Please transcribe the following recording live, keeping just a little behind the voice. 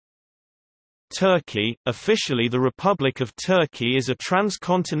Turkey, officially the Republic of Turkey, is a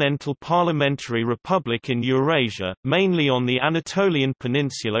transcontinental parliamentary republic in Eurasia, mainly on the Anatolian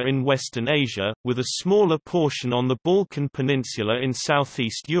Peninsula in Western Asia, with a smaller portion on the Balkan Peninsula in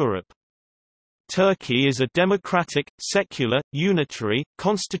Southeast Europe. Turkey is a democratic, secular, unitary,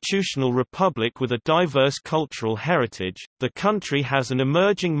 constitutional republic with a diverse cultural heritage. The country has an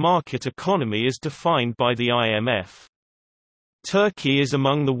emerging market economy as defined by the IMF. Turkey is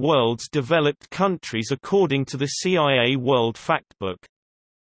among the world's developed countries according to the CIA World Factbook.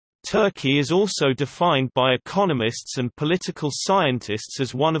 Turkey is also defined by economists and political scientists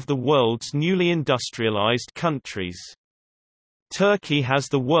as one of the world's newly industrialized countries. Turkey has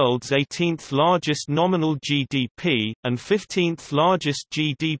the world's 18th largest nominal GDP, and 15th largest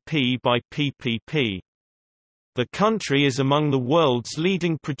GDP by PPP. The country is among the world's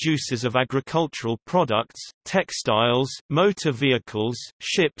leading producers of agricultural products, textiles, motor vehicles,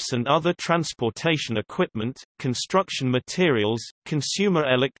 ships and other transportation equipment, construction materials, consumer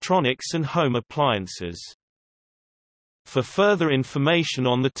electronics and home appliances. For further information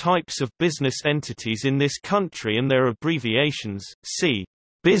on the types of business entities in this country and their abbreviations, see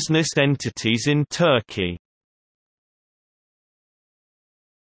Business entities in Turkey.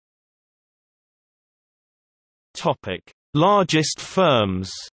 Topic: Largest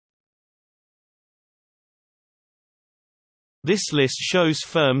firms. This list shows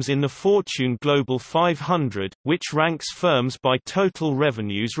firms in the Fortune Global 500, which ranks firms by total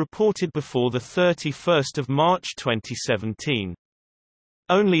revenues reported before the 31st of March 2017.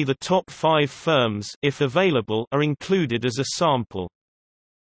 Only the top 5 firms, if available, are included as a sample.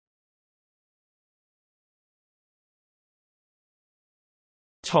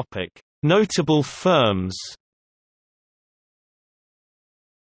 Topic: Notable firms.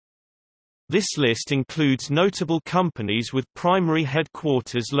 This list includes notable companies with primary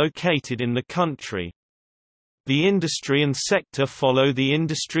headquarters located in the country. The industry and sector follow the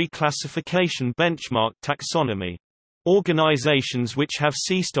industry classification benchmark taxonomy. Organizations which have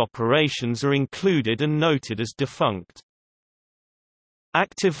ceased operations are included and noted as defunct.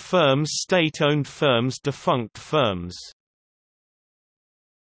 Active firms, state-owned firms, defunct firms.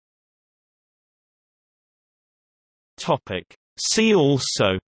 See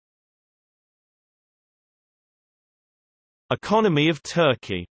also: Economy of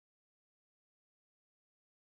Turkey.